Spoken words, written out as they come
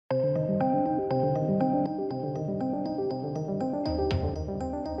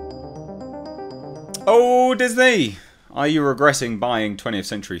Oh, Disney! Are you regretting buying 20th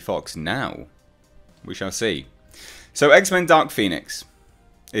Century Fox now? We shall see. So, X-Men Dark Phoenix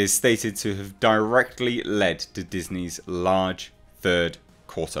is stated to have directly led to Disney's large third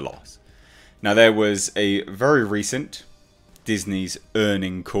quarter loss. Now, there was a very recent Disney's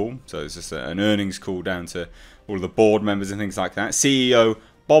earning call. So, it's just an earnings call down to all the board members and things like that. CEO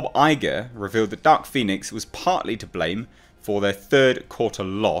Bob Iger revealed that Dark Phoenix was partly to blame for their third quarter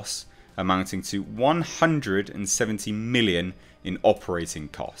loss, amounting to $170 million in operating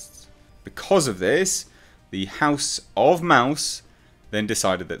costs. Because of this, the House of Mouse then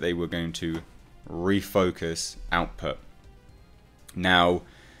decided that they were going to refocus output. Now,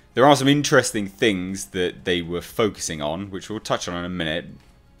 there are some interesting things that they were focusing on, which we'll touch on in a minute.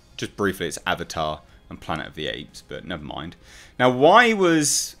 Just briefly, it's Avatar and Planet of the Apes, but never mind. Now, why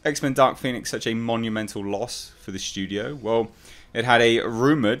was X-Men Dark Phoenix such a monumental loss for the studio? Well, it had a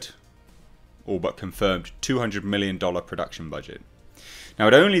rumoured, all but confirmed, $200 million production budget. Now,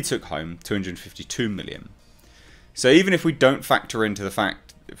 it only took home $252 million. So even if we don't factor into the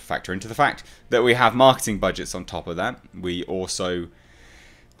fact that we have marketing budgets on top of that, we also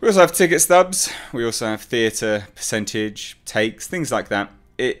have ticket stubs, we also have theatre percentage, takes, things like that.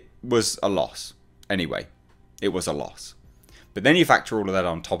 It was a loss. Anyway, it was a loss. But then you factor all of that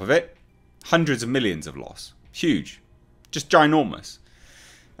on top of it, hundreds of millions of loss. Huge. Just ginormous.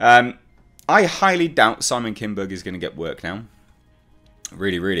 I highly doubt Simon Kinberg is going to get work now.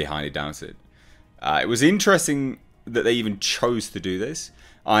 Really, really highly doubt it. It was interesting that they even chose to do this.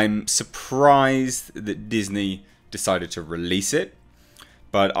 I'm surprised that Disney decided to release it.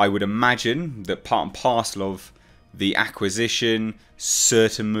 But I would imagine that part and parcel of the acquisition,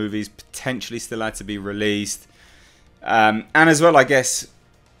 certain movies potentially still had to be released. And as well, I guess,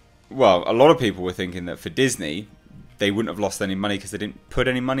 well, a lot of people were thinking that for Disney, they wouldn't have lost any money because they didn't put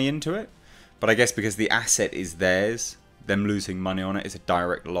any money into it. But I guess because the asset is theirs, them losing money on it is a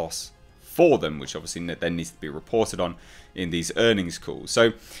direct loss for them, which obviously then needs to be reported on in these earnings calls.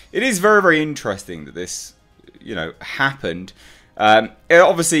 So it is very, very interesting that this, happened.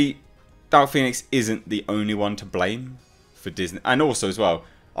 Obviously, Dark Phoenix isn't the only one to blame for Disney. And also as well,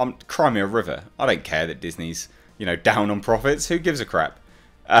 cry me a river. I don't care that Disney's, down on profits. Who gives a crap?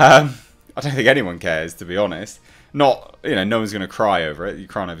 I don't think anyone cares, to be honest. Not, no one's going to cry over it. You're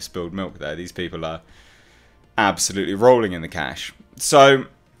crying over spilled milk there. These people are absolutely rolling in the cash. So,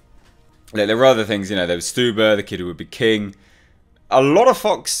 there were other things, there was Stuber, The Kid Who Would Be King. A lot of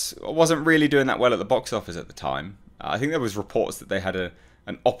Fox wasn't really doing that well at the box office at the time. I think there was reports that they had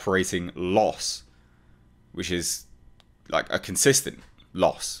an operating loss, which is like a consistent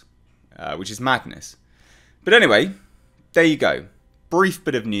loss, which is madness. But anyway, there you go. Brief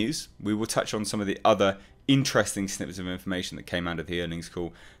bit of news. We will touch on some of the other interesting snippets of information that came out of the earnings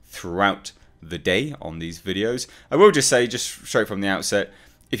call throughout the day on these videos. I will just say, just straight from the outset,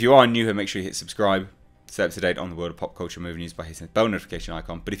 if you are new here, make sure you hit subscribe, stay up to date on the world of pop culture movie news by hitting the bell notification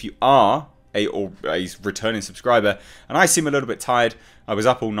icon. But if you are a returning subscriber, and I seem a little bit tired, I was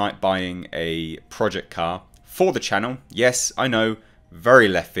up all night buying a project car for the channel. Yes, I know, very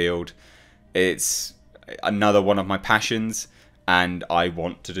left field. It's another one of my passions, and I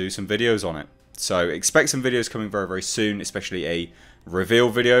want to do some videos on it. So expect some videos coming very, very soon, especially a reveal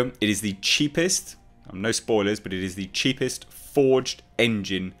video. It is the cheapest, no spoilers, but it is the cheapest forged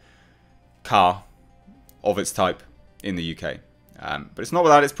engine car of its type in the UK. But it's not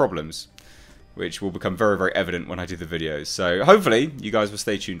without its problems, which will become very, very evident when I do the videos. So hopefully you guys will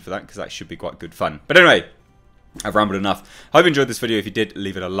stay tuned for that, because that should be quite good fun. But anyway, I've rambled enough. I hope you enjoyed this video. If you did,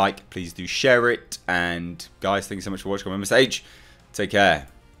 leave it a like. Please do share it. And guys, thank you so much for watching. I'm Mr. H. Take care.